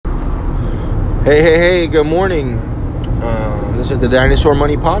Hey, good morning. This is the Dinosaur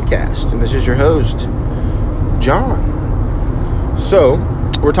Money Podcast, and this is your host, John. So,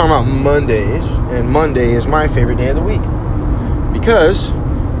 we're talking about Mondays, and Monday is my favorite day of the week because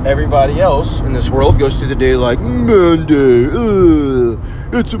everybody else in this world goes through the day like, Monday,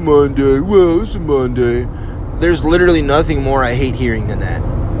 it's a Monday, well, it's a Monday. There's literally nothing more I hate hearing than that.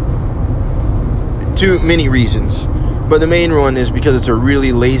 Too many reasons, but the main one is because it's a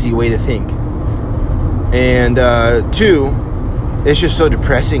really lazy way to think. And two, it's just so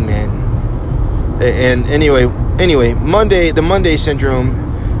depressing, man. And anyway, the Monday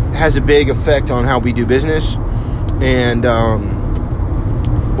syndrome has a big effect on how we do business, and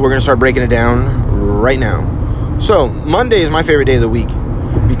we're gonna start breaking it down right now. So Monday is my favorite day of the week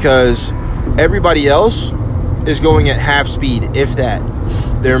because everybody else is going at half speed, if that.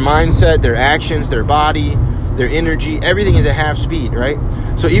 Their mindset, their actions, their body, their energy, everything is at half speed, right?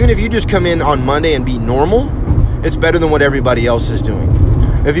 So even if you just come in on Monday and be normal, it's better than what everybody else is doing.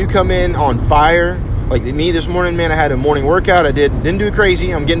 If you come in on fire, like me this morning, man, I had a morning workout. I didn't do it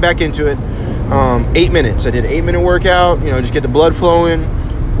crazy. I'm getting back into it. 8 minutes. I did an 8-minute workout, just get the blood flowing.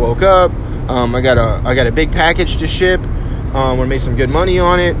 Woke up. I got a big package to ship. We made some good money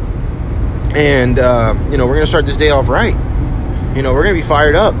on it. And, we're going to start this day off right. We're going to be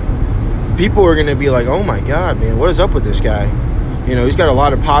fired up. People are going to be like, oh my God, man, what is up with this guy? He's got a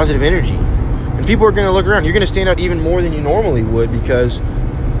lot of positive energy. And people are going to look around. You're going to stand out even more than you normally would because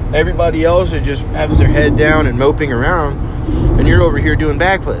everybody else is just has their head down and moping around. And you're over here doing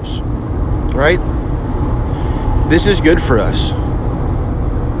backflips. Right? This is good for us.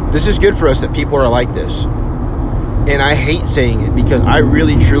 This is good for us that people are like this. And I hate saying it because I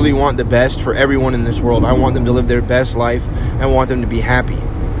really, truly want the best for everyone in this world. I want them to live their best life. I want them to be happy.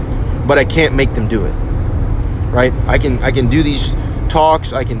 But I can't make them do it. Right? I can do these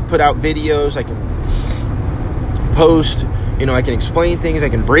talks. I can put out videos. I can post. I can explain things. I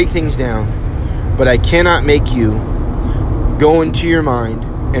can break things down. But I cannot make you go into your mind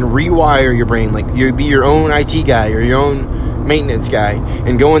and rewire your brain. Like you be your own IT guy or your own maintenance guy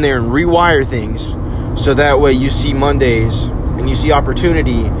and go in there and rewire things so that way you see Mondays and you see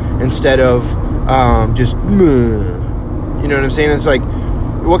opportunity instead of just, you know what I'm saying? It's like,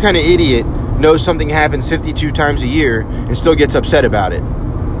 what kind of idiot knows something happens 52 times a year and still gets upset about it?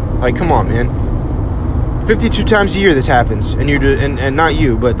 Like, come on, man. 52 times a year this happens, and and not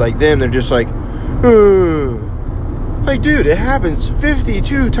you, but like them, they're just like, like, dude, it happens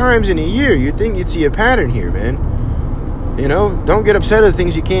 52 times in a year. You'd think you'd see a pattern here, man. Don't get upset at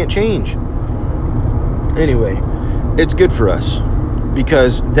things you can't change. Anyway, it's good for us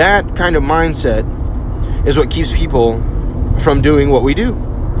because that kind of mindset is what keeps people from doing what we do.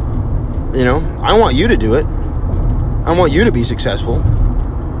 I want you to do it. I want you to be successful.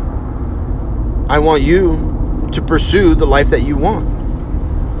 I want you to pursue the life that you want.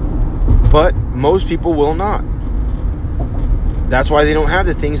 But most people will not. That's why they don't have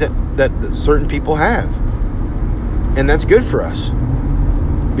the things that certain people have. And that's good for us.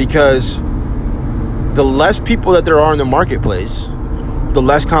 Because the less people that there are in the marketplace, the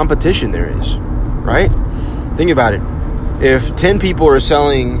less competition there is. Right? Think about it. If 10 people are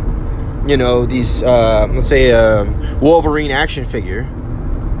selling these, let's say a Wolverine action figure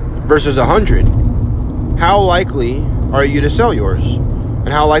versus 100, how likely are you to sell yours? And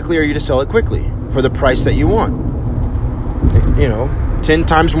how likely are you to sell it quickly for the price that you want? 10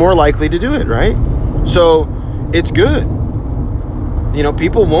 times more likely to do it, right? So it's good.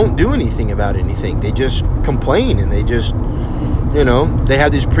 People won't do anything about anything. They just complain and they just, they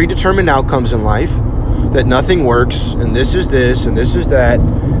have these predetermined outcomes in life that nothing works and this is this and this is that.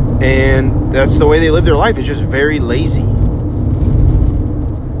 And that's the way they live their life. It's just very lazy.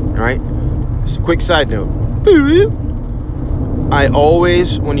 Right? Just a quick side note. I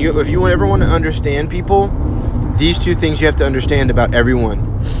always, if you ever want to understand people, these two things you have to understand about everyone.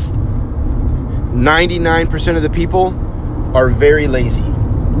 99% of the people are very lazy.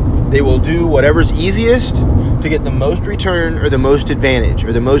 They will do whatever's easiest to get the most return or the most advantage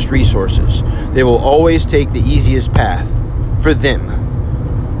or the most resources. They will always take the easiest path for them.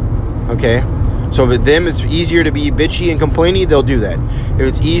 Okay? So if them it's easier to be bitchy and complainy, they'll do that. If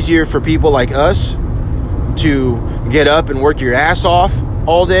it's easier for people like us to get up and work your ass off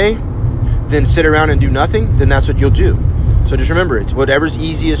all day, then sit around and do nothing, then that's what you'll do. So just remember, it's whatever's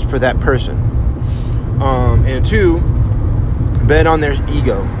easiest for that person. And two, bet on their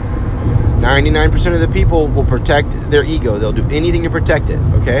ego. 99% of the people will protect their ego. They'll do anything to protect it,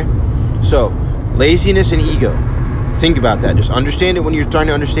 okay? So, laziness and ego. Think about that. Just understand it when you're trying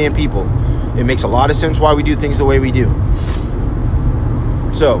to understand people. It makes a lot of sense why we do things the way we do.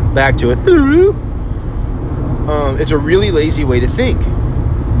 So, back to it. It's a really lazy way to think.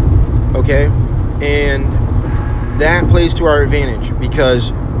 Okay? And that plays to our advantage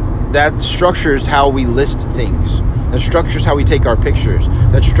because that structures how we list things. That structures how we take our pictures.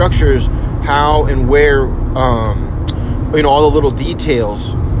 That structures how and where, all the little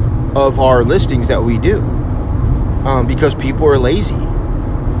details of our listings that we do. Because people are lazy.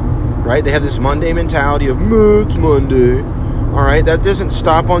 Right? They have this Monday mentality of, it's Monday. All right? That doesn't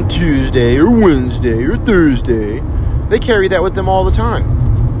stop on Tuesday or Wednesday or Thursday. They carry that with them all the time.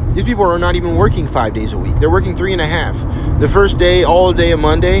 These people are not even working 5 days a week. They're working 3.5. The first day, all day of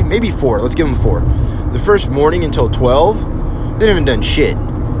Monday, maybe 4. Let's give them 4. The first morning until 12, they haven't done shit.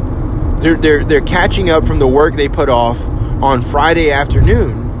 They're catching up from the work they put off on Friday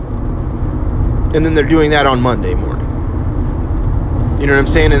afternoon, and then they're doing that on Monday morning. You know what I'm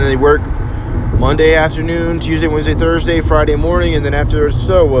saying? And then they work Monday afternoon, Tuesday, Wednesday, Thursday, Friday morning, and then after it's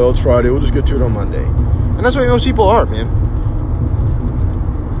it's Friday, we'll just get to it on Monday. And that's what most people are, man.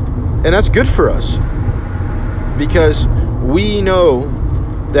 And that's good for us because we know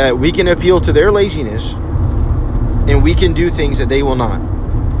that we can appeal to their laziness and we can do things that they will not.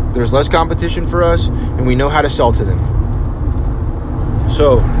 There's less competition for us and we know how to sell to them.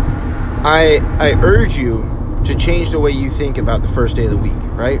 So I urge you to change the way you think about the first day of the week,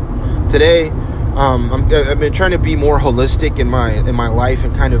 right? Today, I've been trying to be more holistic in my life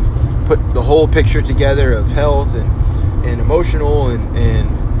and kind of put the whole picture together of health and emotional and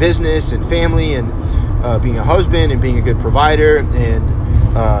business and family and being a husband and being a good provider and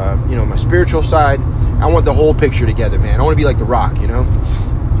my spiritual side. I want the whole picture together, man. I want to be like The Rock,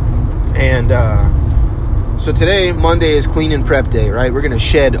 and so today, Monday, is clean and prep day, right? We're going to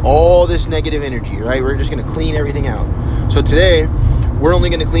shed all this negative energy, right? We're just going to clean everything out. So today, we're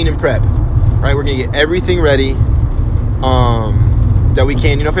only going to clean and prep, right? We're going to get everything ready that we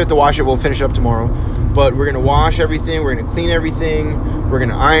can. If we have to wash it, we'll finish it up tomorrow. But we're going to wash everything. We're going to clean everything. We're going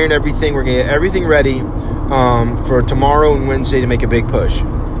to iron everything. We're going to get everything ready for tomorrow and Wednesday to make a big push.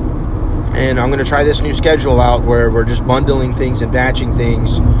 And I'm going to try this new schedule out where we're just bundling things and batching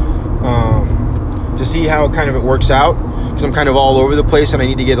things to see how it works out. Because I'm kind of all over the place and I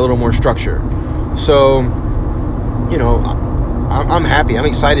need to get a little more structure. So, I'm happy. I'm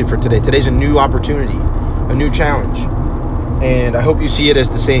excited for today. Today's a new opportunity, a new challenge. And I hope you see it as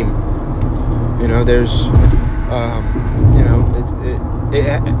the same. There's,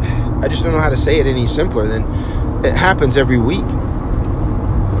 I just don't know how to say it any simpler than it happens every week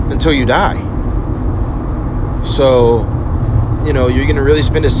until you die. So, you're going to really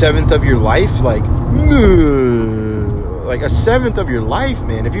spend a seventh of your life, like a seventh of your life,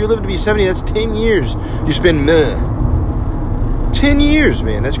 man. If you live to be 70, that's 10 years. You spend 10 years,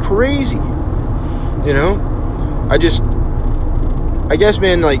 man. That's crazy. I guess,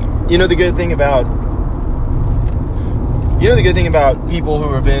 man, the good thing about people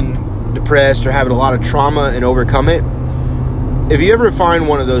who have been depressed or having a lot of trauma and overcome it, if you ever find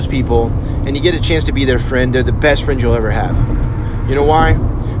one of those people and you get a chance to be their friend, they're the best friend you'll ever have. You know why?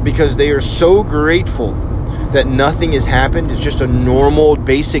 Because they are so grateful that nothing has happened. It's just a normal,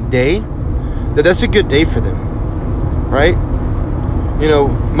 basic day. That's a good day for them, right?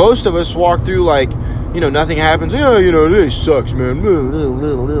 Most of us walk through nothing happens. Today sucks, man.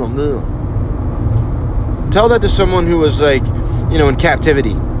 Tell that to someone who was in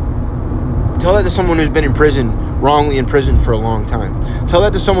captivity. Tell that to someone who's been in prison, wrongly in prison for a long time. Tell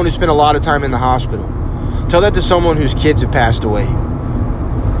that to someone who spent a lot of time in the hospital. Tell that to someone whose kids have passed away.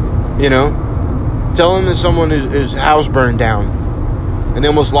 Tell them to someone whose house burned down and they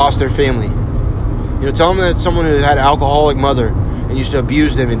almost lost their family. Tell them that someone who had an alcoholic mother and used to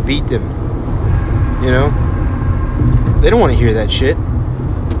abuse them and beat them. They don't want to hear that shit.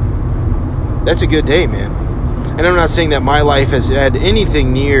 That's a good day, man. And I'm not saying that my life has had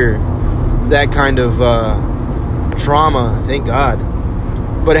anything near that kind of trauma, thank God.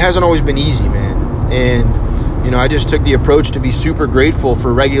 But it hasn't always been easy, man. And, I just took the approach to be super grateful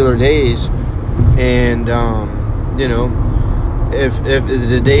for regular days. And, if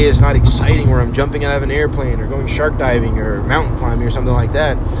the day is not exciting where I'm jumping out of an airplane or going shark diving or mountain climbing or something like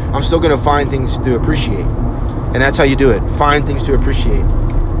that, I'm still going to find things to appreciate. And that's how you do it. Find things to appreciate.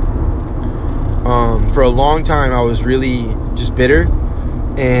 For a long time, I was really just bitter.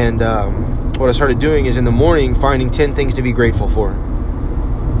 And what I started doing is in the morning, finding 10 things to be grateful for.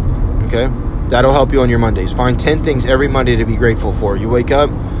 Okay? That'll help you on your Mondays. Find 10 things every Monday to be grateful for. You wake up,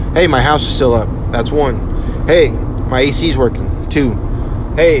 hey, my house is still up. That's 1. Hey, my AC's working. 2.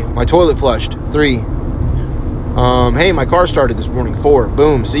 Hey, my toilet flushed. 3. Hey, my car started this morning. 4.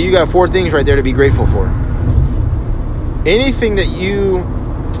 Boom. So you got 4 things right there to be grateful for. Anything that you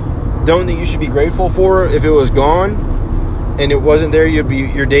don't think you should be grateful for if it was gone and it wasn't there,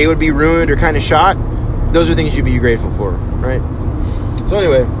 your day would be ruined or kind of shot. Those are things you'd be grateful for, right? So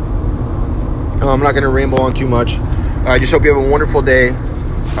anyway, I'm not going to ramble on too much. I just hope you have a wonderful day.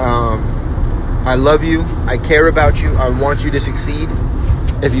 I love you. I care about you. I want you to succeed.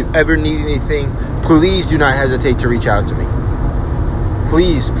 If you ever need anything, please do not hesitate to reach out to me.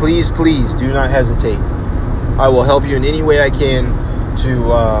 Please, please, please do not hesitate. I will help you in any way I can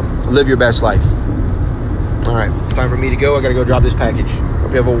to live your best life. All right, it's time for me to go. I got to go drop this package.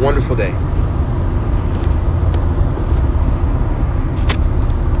 Hope you have a wonderful day.